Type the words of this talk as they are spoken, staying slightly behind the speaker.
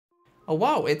oh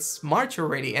wow, it's March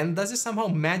already, and does this somehow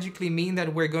magically mean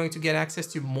that we're going to get access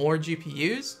to more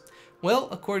GPUs? Well,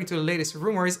 according to the latest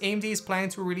rumors, AMD is planning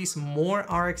to release more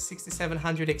RX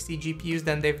 6700 XT GPUs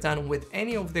than they've done with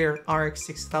any of their RX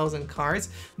 6000 cards,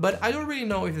 but I don't really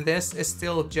know if this is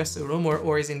still just a rumor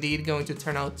or is indeed going to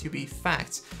turn out to be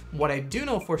fact. What I do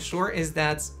know for sure is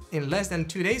that in less than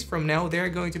 2 days from now, they're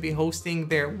going to be hosting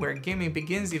their Where Gaming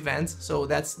Begins event, so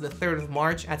that's the 3rd of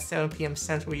March at 7 p.m.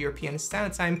 Central European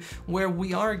Standard Time, where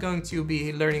we are going to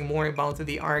be learning more about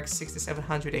the RX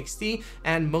 6700 XT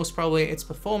and most probably its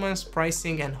performance,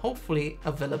 pricing, and hopefully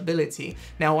availability.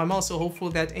 Now, I'm also hopeful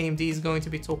that AMD is going to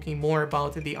be talking more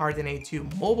about the RDNA 2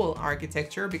 mobile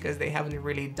architecture because they haven't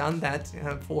really done that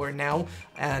for now.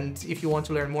 And if you want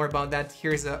to learn more about that,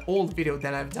 here's an old video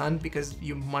that I've done because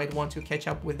you might want to catch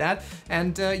up with that.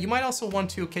 And you might also want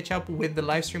to catch up with the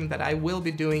live stream that I will be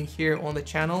doing here on the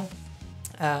channel.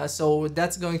 So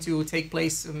that's going to take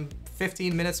place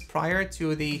 15 minutes prior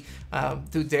to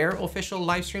their official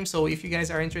live stream. So if you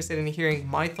guys are interested in hearing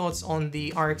my thoughts on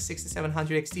the RX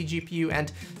 6700 XT GPU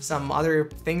and some other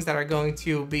things that are going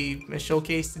to be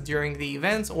showcased during the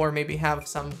event, or maybe have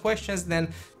some questions,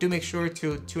 then do make sure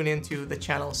to tune into the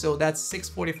channel. So that's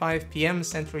 6:45 p.m.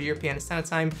 Central European Standard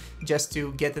Time, just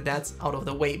to get that out of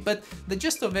the way. But the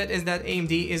gist of it is that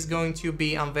AMD is going to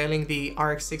be unveiling the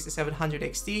RX 6700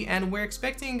 XT, and we're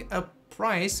expecting a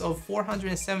price of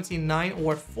 $479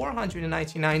 or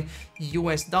 $499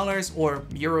 US dollars or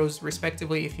euros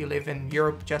respectively if you live in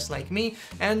Europe just like me.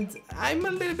 And I'm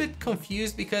a little bit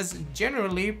confused because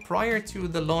generally prior to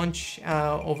the launch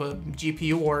of a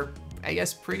GPU, or I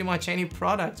guess pretty much any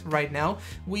product right now,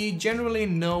 we generally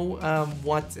know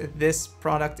what this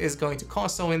product is going to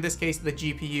cost, so in this case the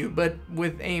GPU. But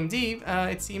with AMD,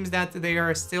 it seems that they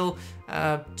are still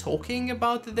talking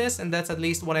about this, and that's at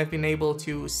least what I've been able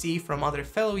to see from other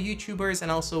fellow YouTubers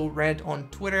and also read on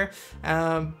Twitter.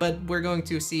 But we're going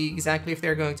to see exactly if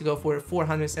they're going to go for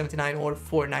 $479 or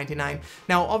 $499.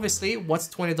 Now, obviously, what's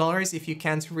 $20 if you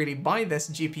can't really buy this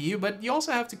GPU? But you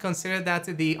also have to consider that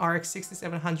the RX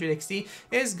 6700 XT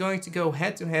is going to go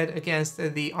head-to-head against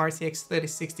the RTX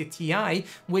 3060 Ti,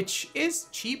 which is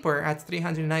cheaper at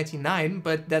 $399,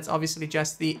 but that's obviously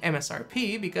just the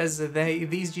MSRP because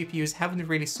these GPUs haven't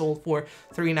really sold for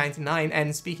 $399.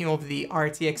 And speaking of the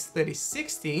RTX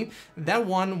 3060, that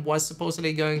one was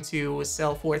supposedly going to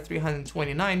sell for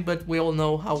 $329, but we all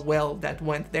know how well that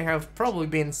went. There have probably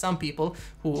been some people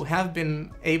who have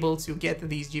been able to get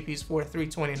these GPUs for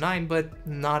 $329, but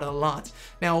not a lot.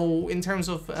 Now, in terms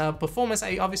of performance,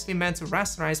 I obviously meant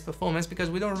rasterized performance because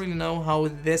we don't really know how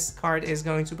this card is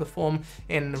going to perform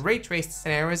in ray traced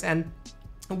scenarios, and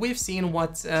we've seen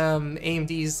what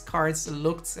AMD's cards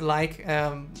looked like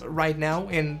right now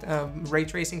in ray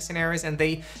tracing scenarios, and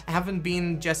they haven't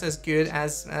been just as good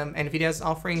as NVIDIA's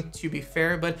offering, to be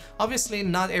fair. But obviously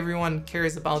not everyone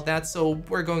cares about that, so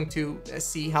we're going to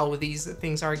see how these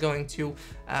things are going to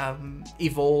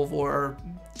evolve or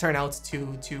turn out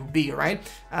to be, right?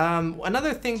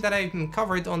 Another thing that I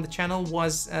covered on the channel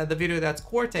was the video that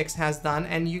Cortex has done,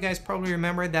 and you guys probably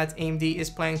remember that AMD is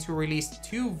planning to release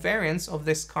 2 variants of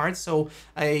this card, so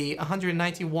a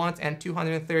 190 watt and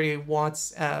 230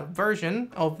 watts version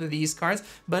of these cards.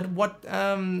 But what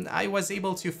I was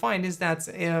able to find is that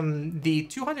the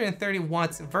 230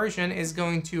 watt version is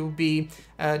going to be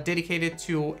dedicated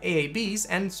to AABs,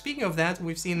 and speaking of that,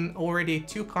 we've seen already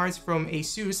 2 cards from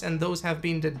ASUS, and those have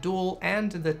been the dual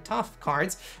and the tough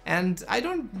cards, and I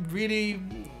don't really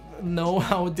know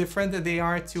how different they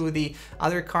are to the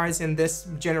other cards in this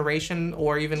generation,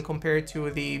 or even compared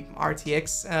to the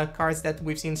RTX cards that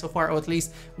we've seen so far, or at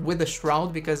least with the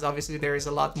shroud, because obviously there is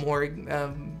a lot more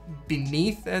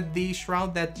beneath the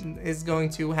shroud that is going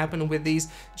to happen with these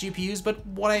GPUs. But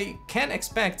what I can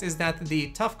expect is that the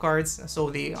tough cards,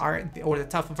 so the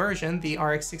tough version, the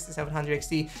RX 6700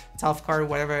 XT tough card,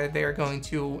 whatever they're going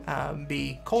to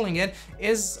be calling it,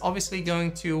 is obviously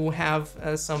going to have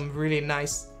some really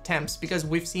nice temps, because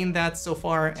we've seen that so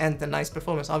far, and the nice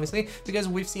performance obviously, because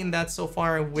we've seen that so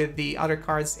far with the other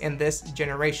cards in this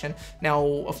generation. Now,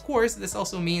 of course, this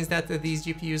also means that these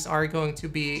GPUs are going to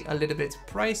be a little bit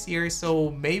pricier,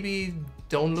 so maybe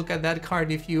don't look at that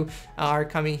card if you are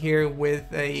coming here with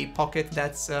a pocket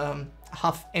that's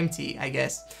half empty, I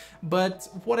guess. But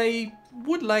what I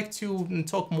would like to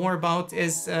talk more about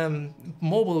is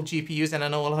mobile GPUs, and I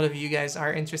know a lot of you guys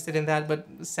are interested in that, but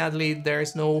sadly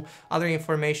there's no other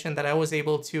information that I was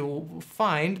able to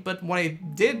find. But what I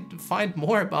did find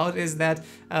more about is that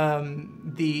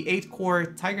the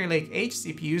 8-core Tiger Lake H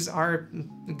CPUs are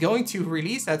going to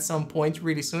release at some point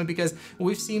really soon, because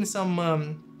we've seen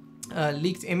some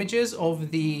leaked images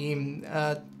of the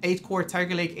 8-core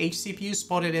Tiger Lake H CPU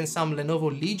spotted in some Lenovo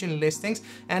Legion listings,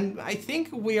 and I think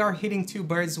we are hitting two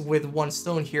birds with one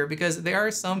stone here, because there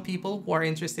are some people who are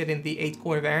interested in the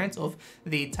 8-core variant of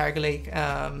the Tiger Lake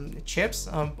chips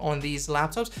on these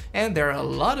laptops, and there are a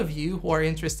lot of you who are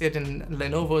interested in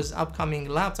Lenovo's upcoming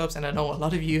laptops, and I know a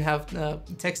lot of you have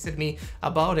texted me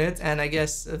about it, and I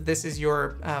guess this is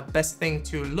your best thing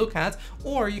to look at.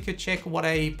 Or you could check what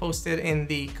I posted in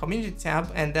the community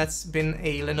tab, and that's been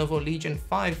a Lenovo Legion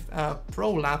 5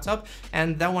 Pro laptop,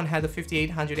 and that one had a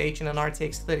 5800H and an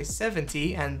RTX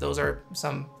 3070, and those are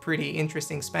some pretty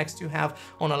interesting specs to have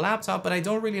on a laptop, but I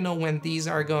don't really know when these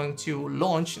are going to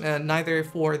launch, neither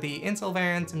for the Intel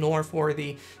variant nor for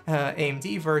the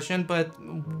AMD version. But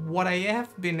what I have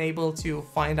been able to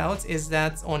find out is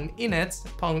that on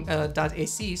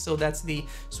inet.ac, so that's the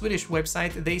Swedish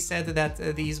website, they said that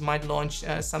these might launch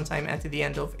sometime at the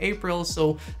end of April,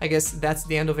 so I guess that's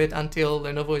the end of it until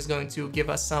Lenovo is going to give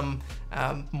us some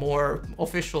more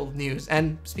official news.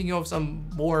 And speaking of some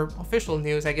more official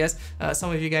news, I guess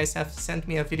some of you guys have sent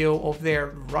me a video of their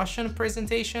Russian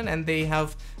presentation, and they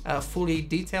have fully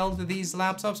detailed these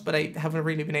laptops, but I haven't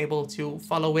really been able to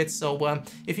follow it. So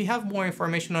if you have more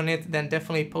information on it, then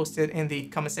definitely post it in the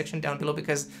comment section down below,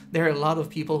 because there are a lot of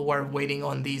people who are waiting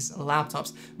on these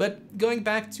laptops. But going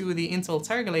back to the Intel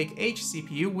Tiger Lake H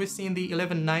CPU, we've seen the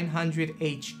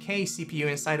 11900HK CPU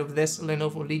inside of this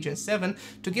Lenovo Legion 7,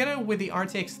 together with the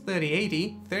RTX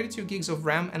 3080, 32 gigs of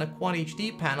RAM, and a Quad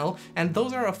HD panel. And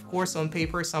those are of course on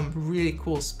paper some really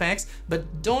cool specs,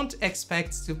 but don't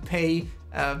expect to pay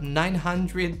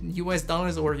 $900 US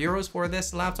or euros for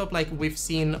this laptop like we've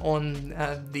seen on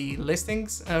the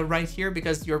listings right here,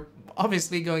 because you're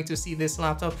obviously going to see this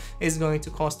laptop is going to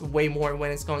cost way more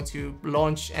when it's going to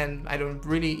launch, and I don't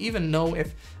really even know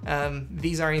if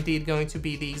these are indeed going to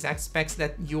be the exact specs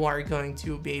that you are going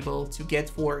to be able to get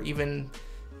for even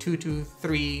 2,000 to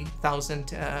 3,000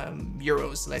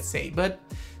 euros, let's say. But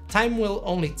time will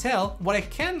only tell. What I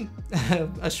can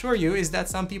assure you is that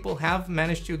some people have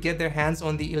managed to get their hands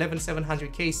on the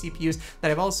 11700K CPUs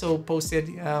that I've also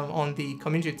posted on the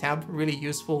community tab. Really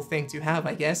useful thing to have,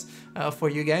 I guess, for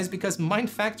you guys, because Mind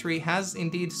Factory has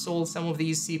indeed sold some of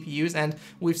these CPUs, and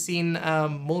we've seen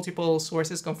multiple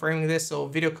sources confirming this. So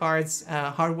video cards,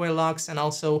 hardware locks, and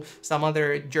also some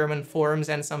other German forums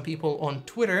and some people on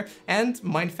Twitter. And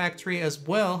Mind Factory as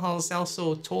well has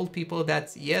also told people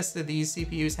that yes, these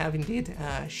CPUs have indeed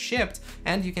shipped,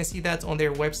 and you can see that on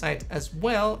their website as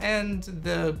well. And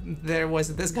there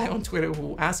was this guy on Twitter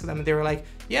who asked them, and they were like,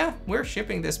 yeah, we're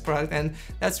shipping this product. And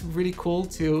that's really cool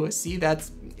to see that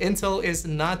Intel is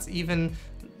not even,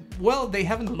 well, they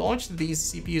haven't launched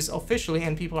these CPUs officially,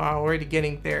 and people are already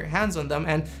getting their hands on them.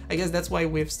 And I guess that's why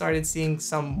we've started seeing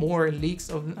some more leaks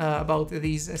of about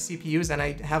these CPUs, and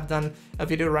I have done a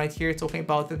video right here talking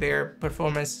about their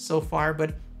performance so far.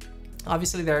 But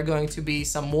obviously there are going to be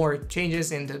some more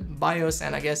changes in the BIOS,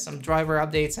 and I guess some driver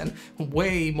updates, and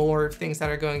way more things that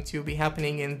are going to be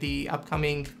happening in the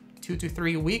upcoming 2 to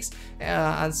 3 weeks.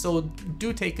 And so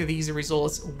do take these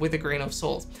results with a grain of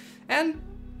salt. And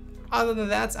other than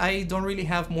that, I don't really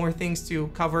have more things to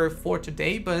cover for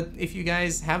today, but if you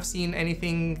guys have seen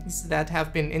anything that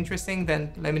have been interesting,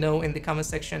 then let me know in the comment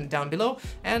section down below,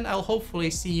 and I'll hopefully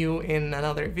see you in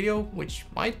another video, which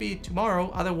might be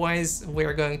tomorrow. Otherwise,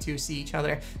 we're going to see each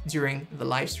other during the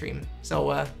live stream.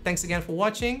 So thanks again for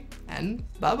watching, and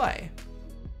bye-bye.